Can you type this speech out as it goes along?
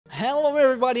Hello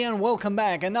everybody and welcome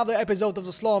back, another episode of the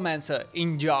Slormancer.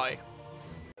 Enjoy!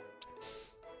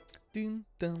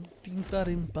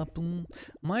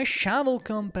 My shovel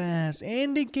compass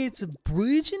indicates a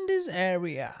bridge in this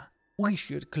area. We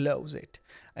should close it.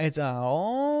 It's our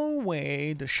own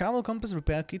way, the shovel compass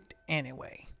repair kit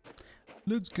anyway.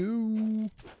 Let's go!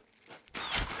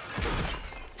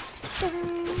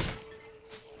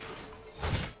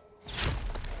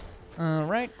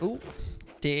 Alright, oh,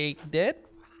 take that.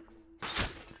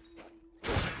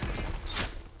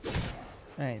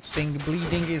 I think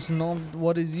bleeding is not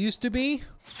what it used to be.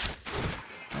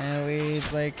 Now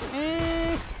it's like,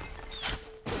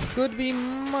 could be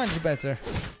much better.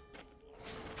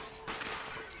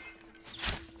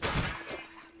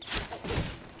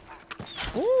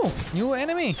 Oh, new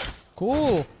enemy.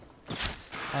 Cool.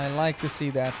 I like to see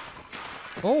that.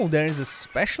 Oh, there is a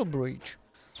special bridge.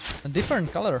 A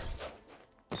different color.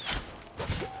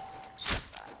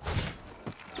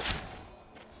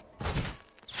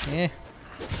 Yeah.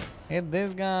 Hit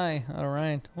this guy.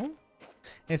 Alright. Oh,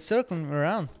 it's circling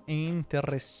around.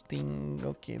 Interesting.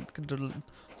 Okay, to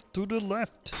the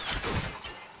left.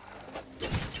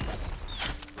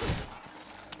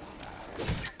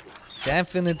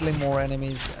 Definitely more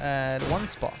enemies at one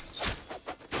spot.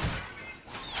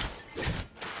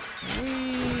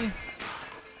 Whee.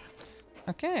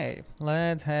 Okay,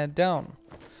 let's head down.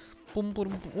 Boom, boom,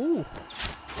 boom. Ooh.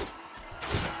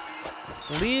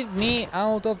 Leave me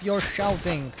out of your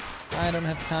shouting. I don't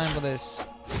have time for this.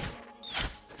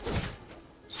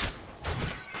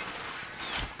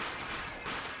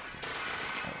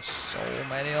 Oh, so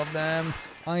many of them.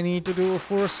 I need to do a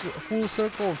full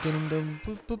circle.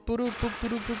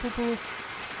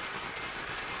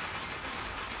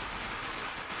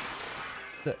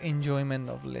 The enjoyment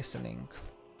of listening.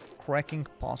 Cracking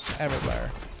pots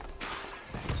everywhere.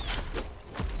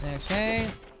 Okay.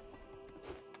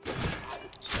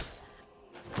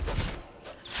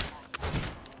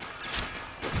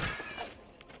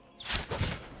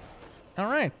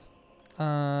 Alright,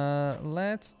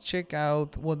 let's check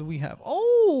out what we have.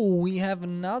 Oh, we have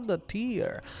another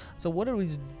tier. So what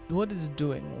is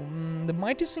doing? The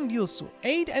mighty swing deals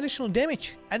 8 additional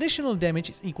damage. Additional damage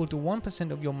is equal to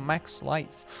 1% of your max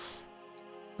life.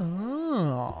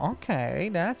 Oh, okay,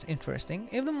 that's interesting.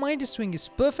 If the mighty swing is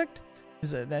perfect,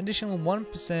 is an additional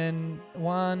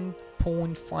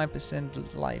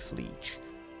 1.5% life leech.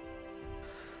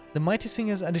 The mighty swing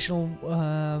has additional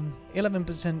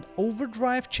 11%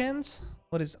 overdrive chance.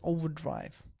 What is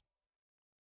overdrive?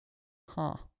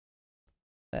 Huh.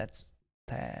 That's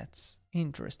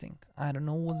interesting. I don't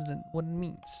know what it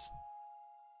means.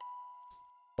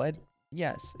 But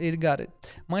yes, it got it.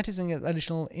 Mighty swing has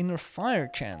additional inner fire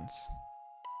chance.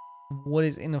 What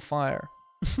is inner fire?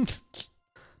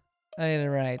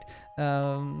 Alright.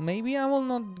 Maybe I will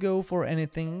not go for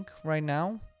anything right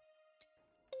now.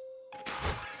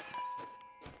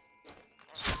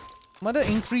 But the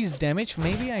increased damage,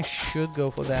 maybe I should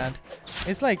go for that.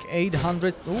 It's like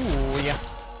 800. Ooh, yeah.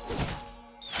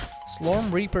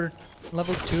 Slorm Reaper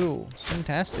level 2.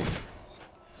 Fantastic.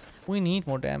 We need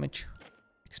more damage.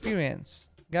 Experience.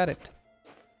 Got it.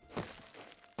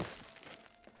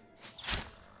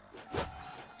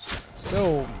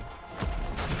 So.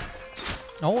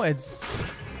 Oh, it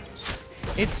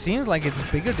seems like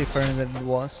it's bigger different than it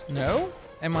was. No?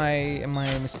 Am I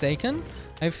mistaken?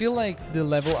 I feel like the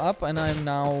level up and I'm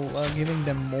now giving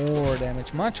them more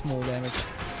damage, much more damage.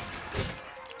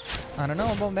 I don't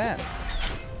know about that.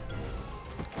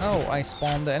 Oh, I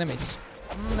spawned the enemies.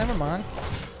 Never mind.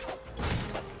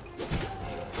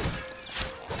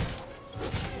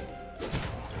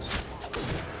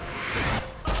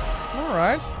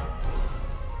 Alright.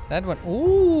 That one.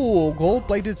 Ooh,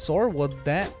 gold-plated sword. What?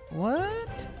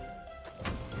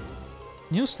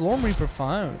 New Slorm Reaper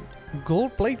found.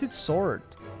 Gold-plated sword.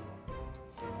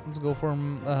 Let's go for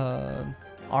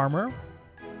armor.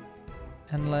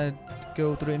 And let's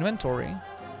go to the inventory.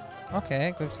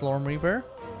 Okay, quick Slorm Reaper.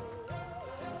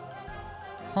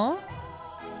 Huh?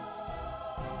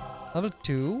 Level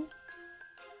 2.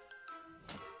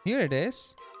 Here it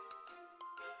is.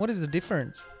 What is the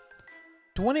difference?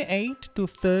 28 to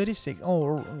 36.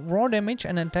 Oh, raw damage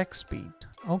and attack speed.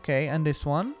 Okay, and this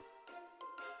one?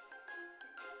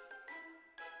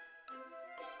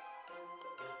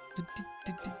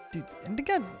 And they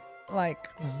got like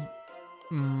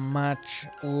much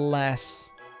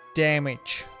less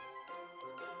damage.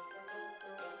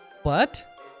 But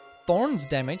Thorn's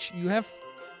damage, you have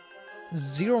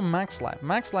 0 max life.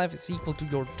 Max life is equal to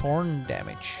your Thorn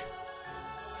damage.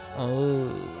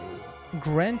 Oh.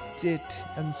 Granted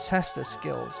ancestor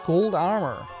skills. Gold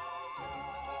armor.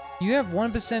 You have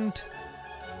 1%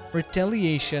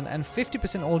 retaliation and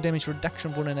 50% all damage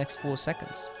reduction for the next 4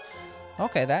 seconds.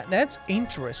 Okay, that's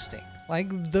interesting.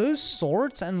 Like, those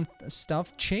swords and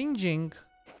stuff changing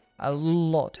a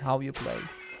lot how you play.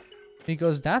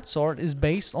 Because that sword is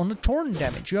based on the torn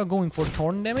damage. You are going for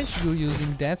torn damage, you're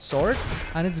using that sword,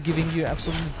 and it's giving you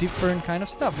absolutely different kind of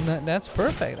stuff. That's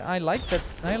perfect. I like that.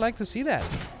 I like to see that.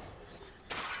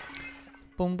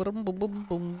 Boom, boom, boom, boom,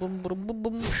 boom, boom, boom, boom,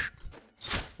 boom.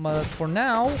 But for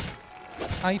now,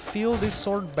 I feel this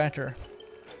sword better.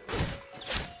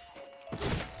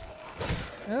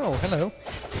 Oh, hello.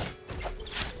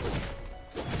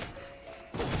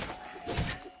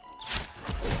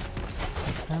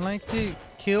 I like to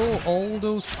kill all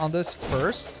those others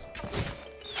first.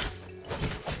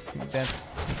 That's...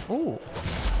 oh.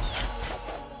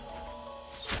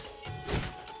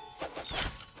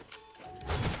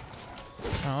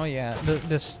 Oh yeah,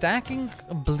 the stacking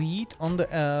bleed on the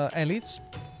elites,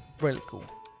 really cool.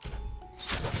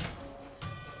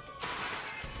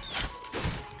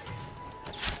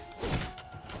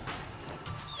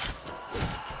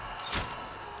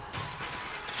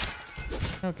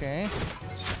 Okay.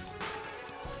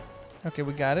 Okay,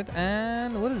 we got it.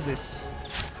 And what is this?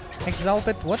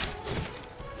 Exalted what?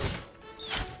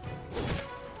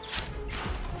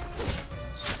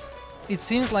 It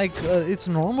seems like it's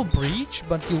normal breach,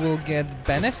 but you will get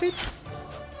benefit,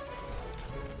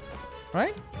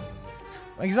 right?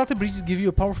 Exalted breaches give you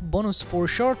a powerful bonus for a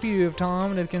short period of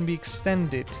time that can be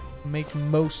extended. Make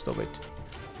most of it.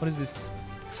 What is this?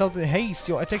 Exalted haste.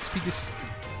 Your attack speed is...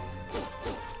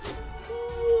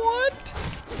 what?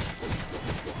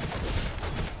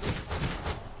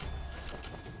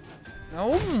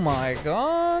 Oh my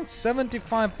god,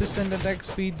 75% attack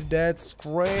speed, that's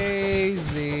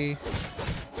crazy.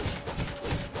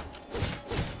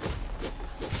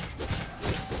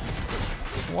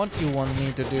 What do you want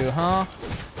me to do, huh?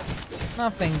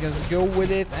 Nothing, just go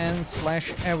with it and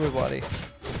slash everybody.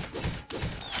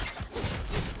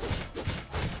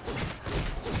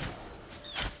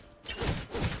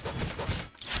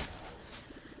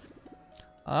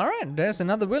 Alright, there's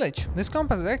another village. This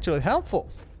compass is actually helpful.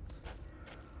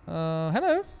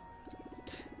 Hello.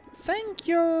 Thank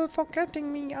you for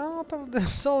getting me out of the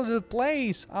solid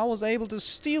place. I was able to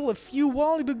steal a few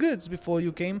valuable goods before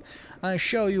you came. I'll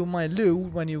show you my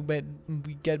loot when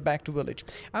we get back to village.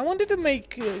 I wanted to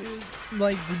make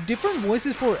like different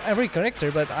voices for every character,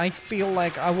 but I feel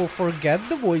like I will forget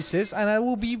the voices and I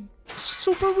will be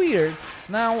super weird.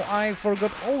 Now I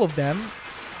forgot all of them,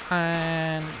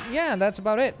 and yeah, that's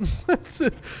about it.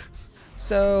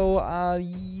 So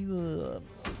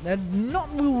not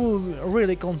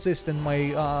really consistent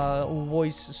my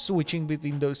voice switching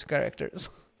between those characters.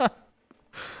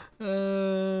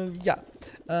 Yeah.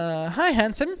 Hi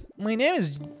handsome, my name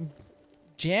is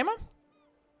Gemma.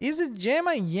 Is it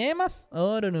Gemma? Yema?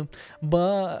 Oh, I don't know.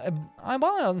 But I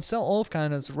buy and sell all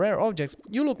kinds of rare objects.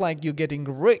 You look like you're getting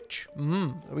rich.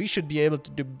 We should be able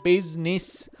to do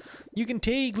business. You can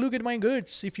take a look at my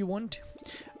goods if you want.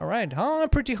 Alright, hi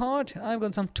pretty heart. I've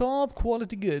got some top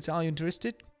quality goods. Are you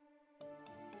interested?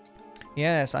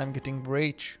 Yes, I'm getting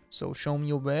rich. So show me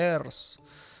your wares.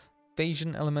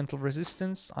 Evasion, elemental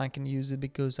resistance. I can use it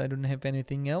because I don't have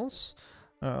anything else.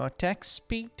 Attack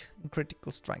speed,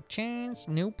 critical strike chance.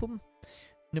 Nope.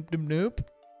 Nope, nope, nope.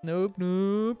 Nope,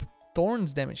 nope.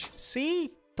 Thorns damage.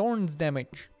 See? Thorns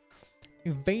damage.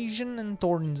 Evasion and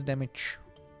thorns damage.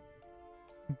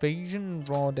 Evasion,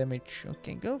 raw damage.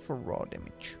 Okay, go for raw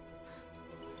damage.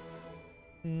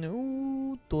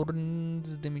 No,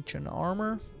 thorns damage and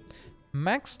armor.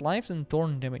 Max life and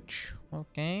thorn damage.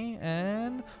 Okay,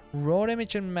 and raw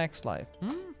damage and max life.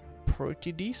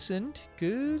 Pretty decent.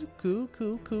 Good, cool,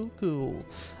 cool, cool, cool.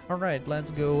 Alright,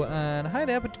 let's go. And hi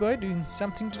there, Petit Boy, doing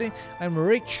something today. I'm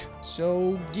rich,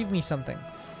 so give me something.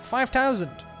 5,000.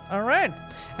 Alright,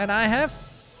 and I have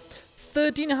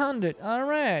 1,300.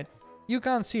 Alright. You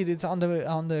can't see it, it's on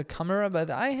the camera, but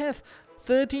I have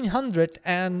 1,300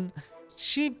 and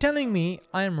she telling me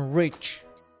I'm rich.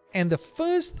 And the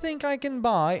first thing I can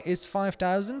buy is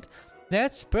 5,000.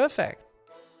 That's perfect.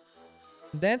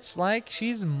 That's like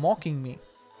she's mocking me.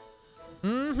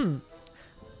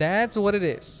 That's what it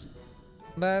is.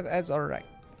 But that's alright.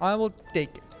 I will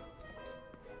take it.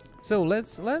 So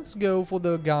let's go for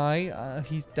the guy.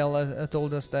 He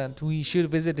told us that we should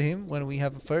visit him when we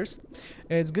have a first.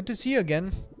 It's good to see you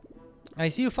again. I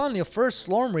see you found your first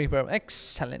Slorm Reaper.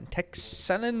 Excellent,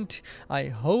 excellent. I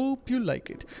hope you like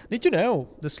it. Did you know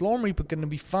the Slorm Reaper can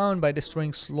be found by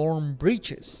destroying Slorm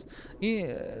breaches?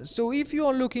 Yeah, so if you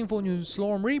are looking for new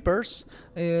Slorm Reapers,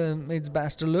 it's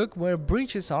best to look where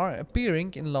breaches are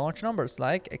appearing in large numbers,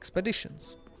 like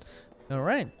expeditions.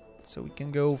 Alright, so we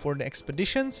can go for the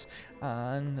expeditions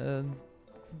and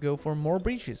go for more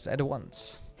breaches at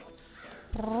once.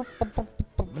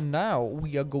 Now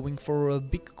we are going for a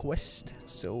big quest,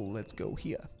 so let's go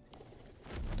here.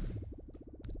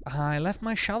 I left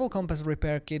my shovel compass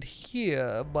repair kit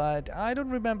here, but I don't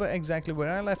remember exactly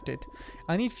where I left it.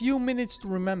 I need few minutes to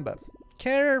remember.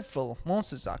 Careful,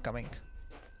 monsters are coming.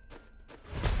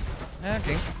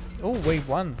 Okay. Oh, wave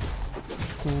 1.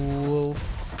 Cool.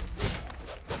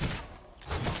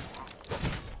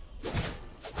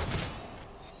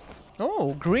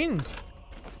 Oh, green.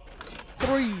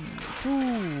 3,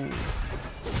 2.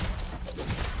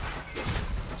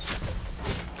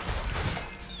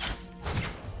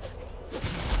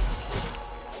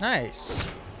 Nice.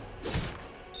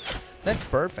 That's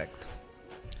perfect.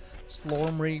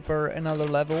 Slorm Reaper, another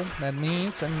level. That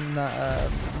means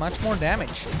much more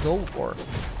damage. Go for.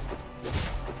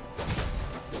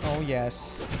 Oh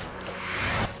yes.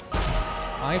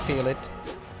 I feel it.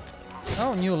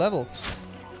 Oh, new level.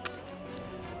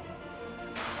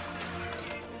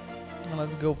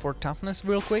 Let's go for toughness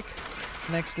real quick.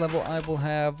 Next level I will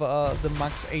have the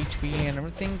max HP and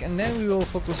everything, and then we will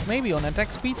focus maybe on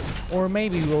attack speed, or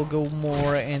maybe we'll go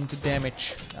more into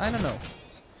damage. I don't know.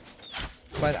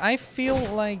 But I feel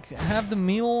like have the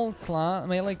melee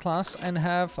class and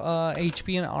have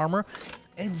HP and armor.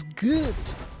 It's good.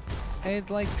 It's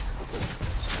like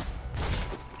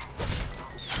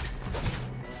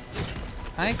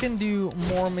I can do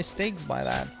more mistakes by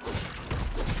that.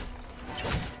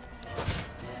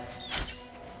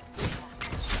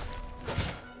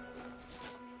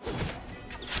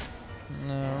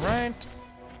 Alright.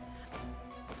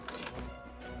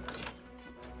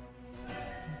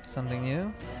 Something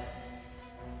new?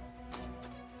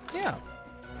 Yeah.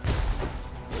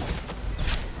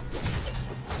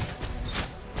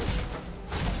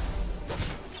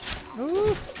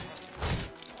 Ooh.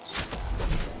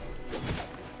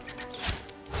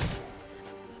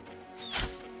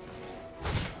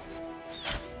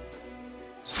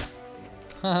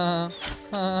 Ha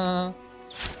ha.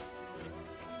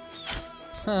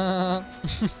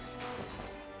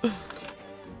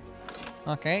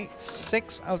 Okay,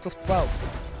 6 out of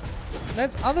 12.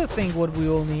 That's other thing what we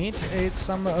will need. It's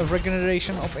some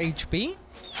regeneration of HP.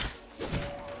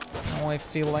 Now I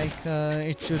feel like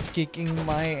it should kick in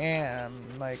my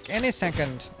like any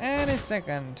second. Any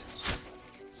second.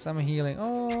 Some healing.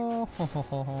 Oh, ho, ho,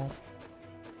 ho, ho.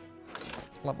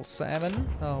 Level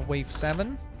 7. Wave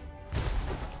 7.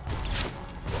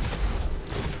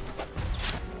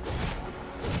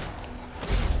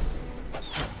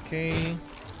 Okay.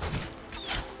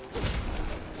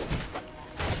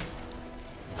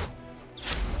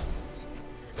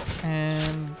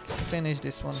 And finish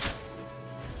this one.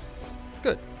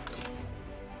 Good.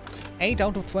 8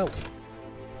 out of 12.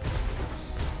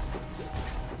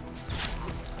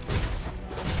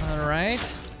 Alright.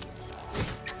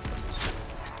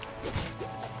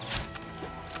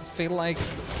 Feel like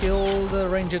kill the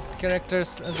ranged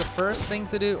characters as the first thing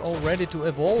to do. Already to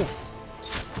evolve.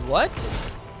 What?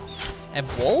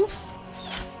 Evolve?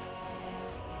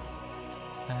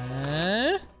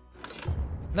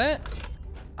 That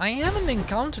I haven't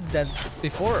encountered that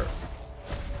before.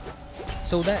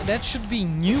 So that should be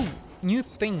new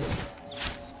thing.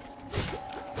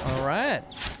 All right,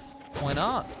 why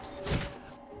not?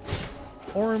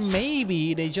 Or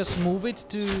maybe they just move it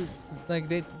to like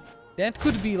that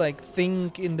could be like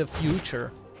think in the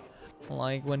future.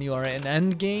 Like when you are in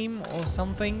end game or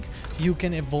something, you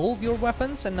can evolve your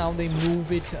weapons, and now they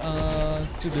move it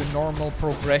to the normal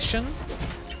progression.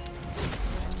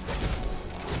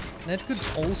 That could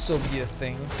also be a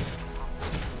thing,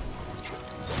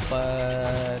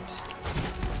 but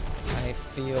I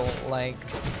feel like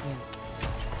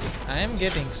I am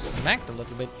getting smacked a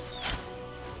little bit.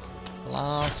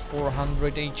 Last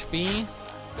 400 HP.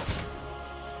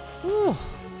 Whew.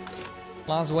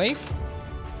 Last wave.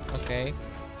 Okay.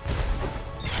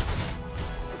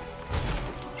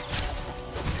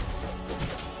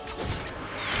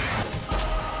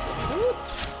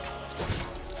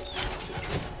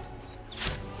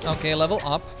 Okay, level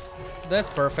up. That's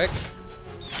perfect.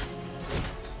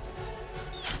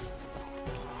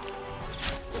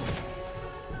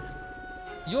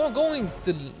 You're going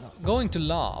to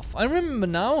laugh. I remember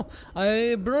now.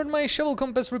 I brought my shovel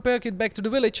compass repair kit back to the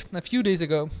village a few days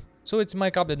ago. So it's my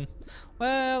cabin.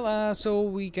 Well, so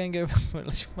we can go.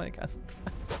 My God.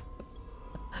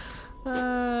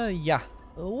 Yeah.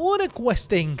 What a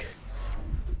questing.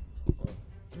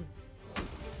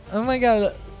 Oh my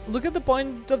God. Look at the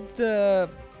point of the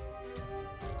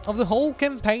whole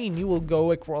campaign. You will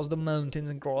go across the mountains,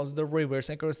 across the rivers,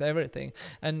 across everything,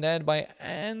 and then by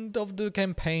end of the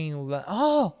campaign, you'll be like,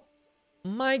 oh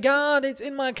my God, it's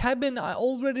in my cabin. I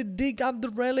already dig up the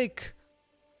relic.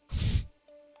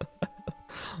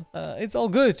 It's all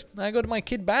good. I got my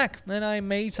kit back and I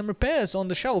made some repairs on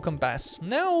the shovel compass.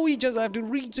 Now we just have to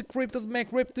reach the crypt of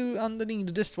MacRib to underneath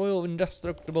the destroyer of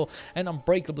indestructible and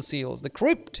unbreakable seals. The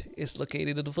crypt is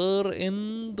located at the far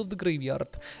end of the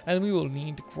graveyard, and we will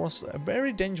need to cross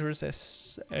very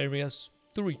dangerous areas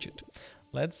to reach it.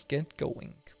 Let's get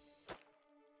going.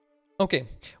 Okay,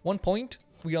 1 point.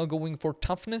 We are going for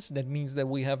toughness. That means that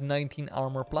we have 19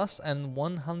 armor plus and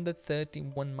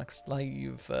 131 max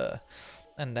life.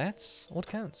 And that's what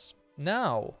counts.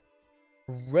 Now,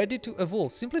 ready to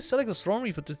evolve. Simply select the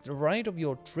Slormancer to the right of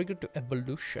your trigger to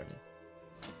evolution.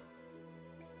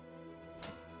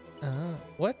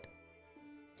 What?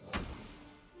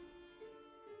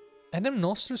 Adam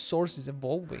Nostr's sword is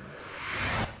evolving.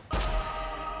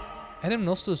 Adam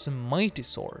Nostr's a mighty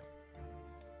sword.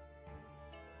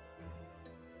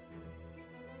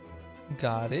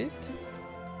 Got it.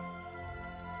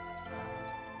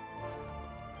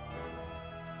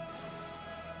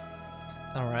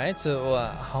 Alright, so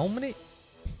how many?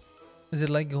 Is it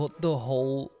like the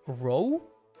whole row?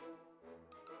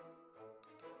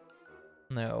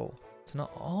 No, it's not.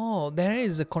 Oh, there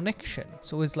is a connection.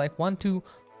 So it's like 1, 2,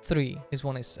 3. This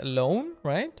one is alone,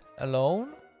 right?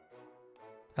 Alone.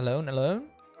 Alone, alone.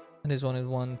 And this one is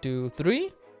 1, 2,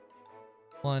 3.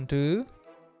 1, 2.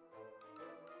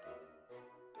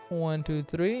 1, 2,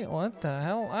 3. What the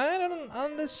hell? I don't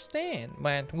understand,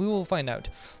 but we will find out.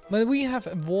 But we have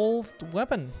evolved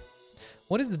weapon.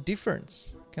 What is the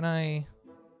difference? Can I?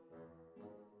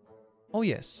 Oh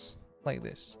yes, like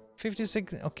this.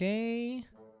 56. Okay.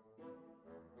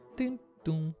 Ding,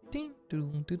 ding, ding,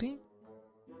 ding, ding.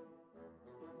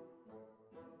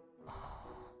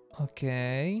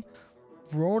 Okay.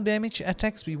 Raw damage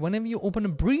attack speed. Whenever you open a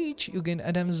breach, you gain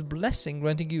Adam's Blessing,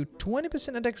 granting you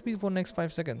 20% attack speed for the next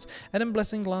 5 seconds. Adam's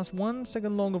Blessing lasts 1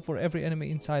 second longer for every enemy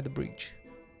inside the breach.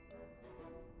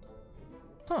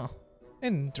 Huh.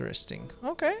 Interesting.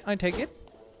 Okay, I take it.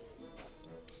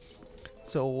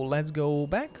 So let's go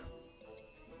back.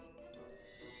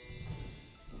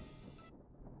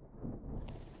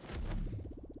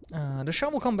 The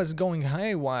shovel compass is going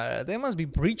haywire. There must be a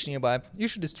breach nearby. You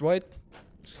should destroy it.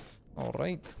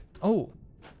 Alright. Oh.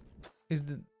 Is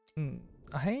the...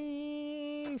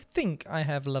 I think I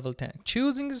have level 10.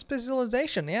 Choosing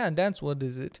specialization. Yeah, that's what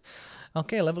is it.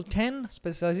 Okay, level 10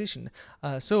 specialization.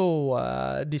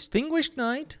 Distinguished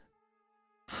Knight,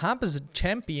 Haphazard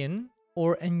Champion,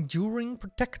 or Enduring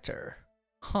Protector.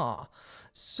 Huh.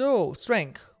 So,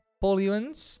 Strength,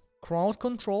 Polyons, Crowd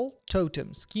Control,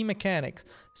 Totems, Key Mechanics,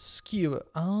 Skewer.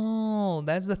 Oh,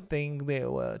 that's the thing they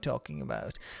were talking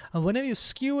about. Whenever you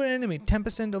skewer an enemy,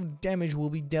 10% of damage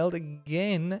will be dealt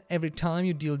again every time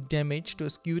you deal damage to a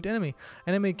skewered enemy.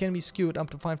 An enemy can be skewered up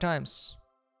to 5 times.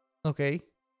 Okay.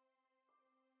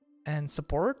 And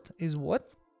support is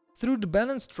what? Through the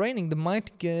balanced training, the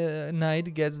Mighty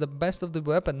Knight gets the best of the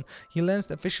weapon. He learns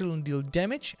the official and deal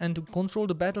damage and to control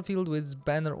the battlefield with his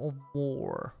Banner of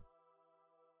War.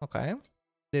 Okay,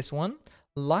 this one,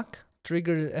 luck,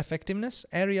 trigger effectiveness,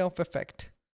 area of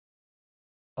effect.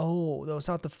 Oh, those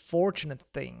are the fortunate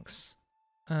things.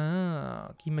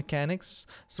 Key mechanics,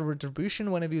 so retribution,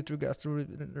 whenever you trigger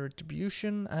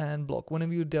retribution, and block.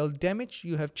 Whenever you deal damage,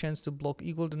 you have chance to block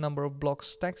equal the number of block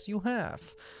stacks you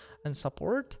have. And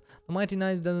support, the Mighty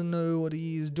Knight doesn't know what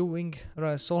he is doing,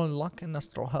 solid luck and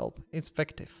astral help. It's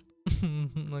effective.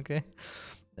 Okay.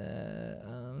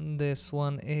 This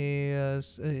one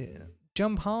is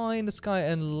jump high in the sky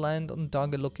and land on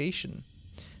target location.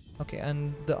 Okay,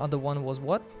 and the other one was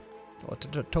what?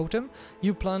 Totem.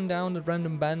 You plant down a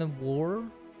random Banner of War.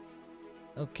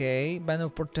 Okay, Banner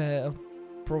of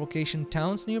Provocation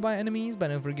towns nearby enemies.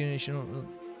 Banner of Regeneration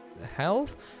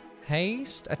Health,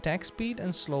 Haste, Attack Speed,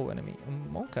 and Slow enemy.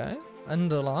 Okay,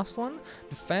 and the last one,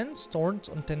 Defense, Taunts,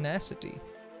 on Tenacity.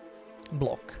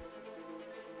 Block.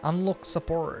 Unlock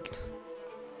support.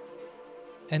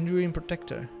 Enduring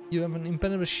Protector. You have an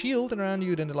impenetrable shield around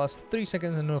you that lasts 3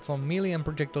 seconds and nullify melee and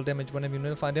projectile damage. Whenever you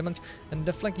nullify damage and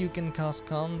deflect, you can cast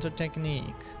Counter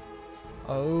Technique.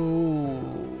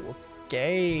 Oh,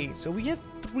 okay. So we have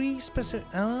 3 specific.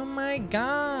 Oh my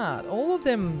god. All of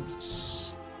them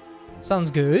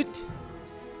sounds good.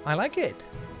 I like it.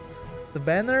 the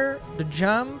banner, the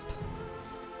jump,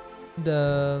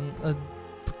 the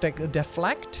protect,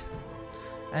 deflect,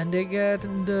 and they get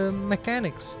the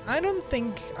mechanics. I don't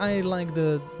think I like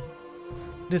the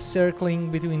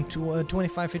circling between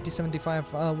 25, 50,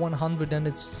 75, 100, and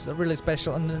it's really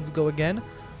special, and let's go again.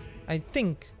 I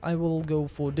think I will go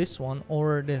for this one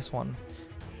or this one.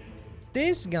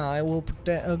 This guy will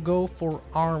go for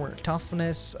armor,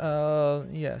 toughness,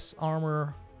 yes,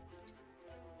 armor,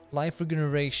 life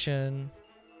regeneration.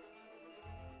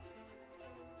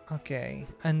 Okay,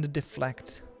 and the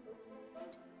deflect.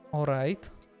 Alright.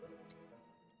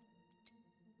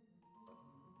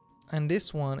 And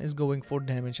this one is going for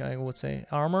damage, I would say.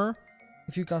 Armor.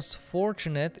 If you cast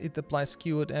Fortunate, it applies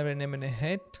skewered every enemy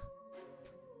hit.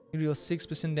 It deals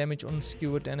 6% damage on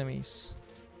skewered enemies.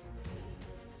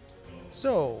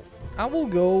 So, I will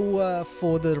go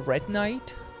for the Red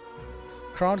Knight.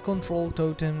 Crowd control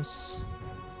totems.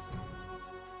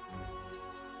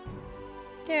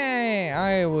 Yeah,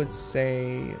 I would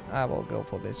say I will go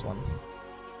for this one.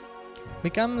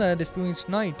 Become the Distinguished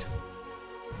Knight.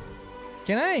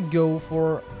 Can I go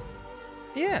for...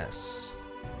 Yes.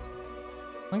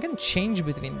 I can change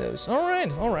between those.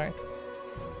 Alright, alright.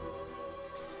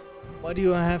 But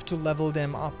you have to level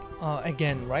them up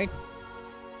again, right?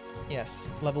 Yes,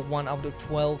 level 1 out of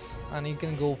 12. And you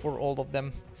can go for all of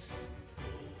them.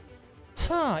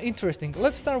 Huh, interesting.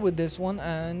 Let's start with this one.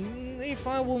 And if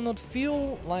I will not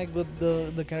feel like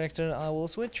the character, I will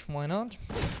switch. Why not?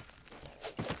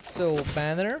 So,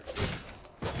 banner.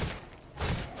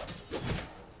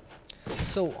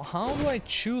 So, how do I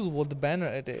choose what the banner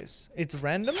it is? It's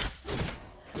random?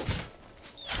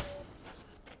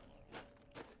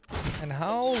 And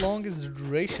how long is the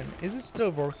duration? Is it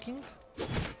still working?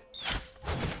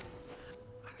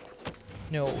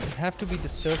 No, it have to be the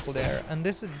circle there. And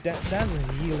this is that's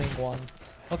a healing one.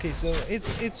 Okay, so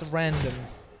it's random.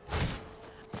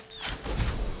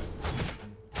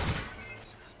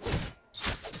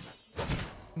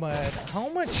 But how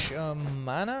much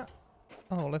mana?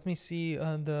 Oh, let me see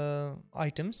the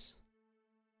items.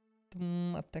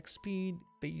 Attack speed,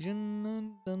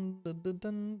 evasion.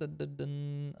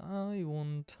 I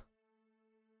want.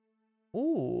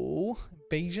 Oh,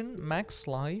 evasion, max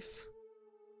life,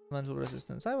 mental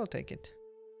resistance. I will take it.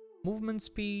 Movement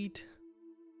speed,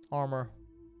 armor.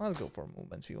 I'll go for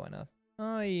movement speed. Why not?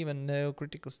 I even know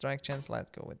critical strike chance.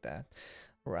 Let's go with that.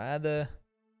 Rather.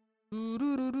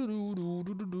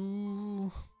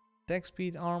 Attack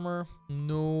speed, armor,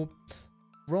 no.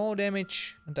 Raw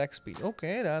damage, attack speed.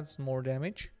 Okay, that's more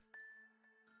damage.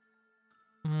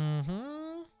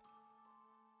 Movement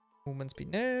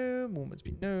speed, no. Movement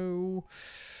speed, no.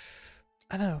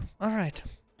 I know. Alright.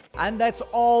 And that's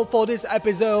all for this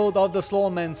episode of the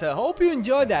Slormancer. Hope you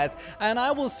enjoyed that, and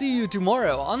I will see you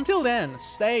tomorrow. Until then,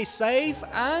 stay safe,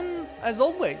 and as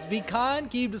always, be kind,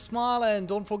 keep the smile, and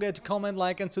don't forget to comment,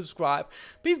 like, and subscribe.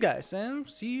 Peace, guys, and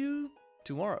see you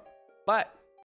tomorrow. Bye.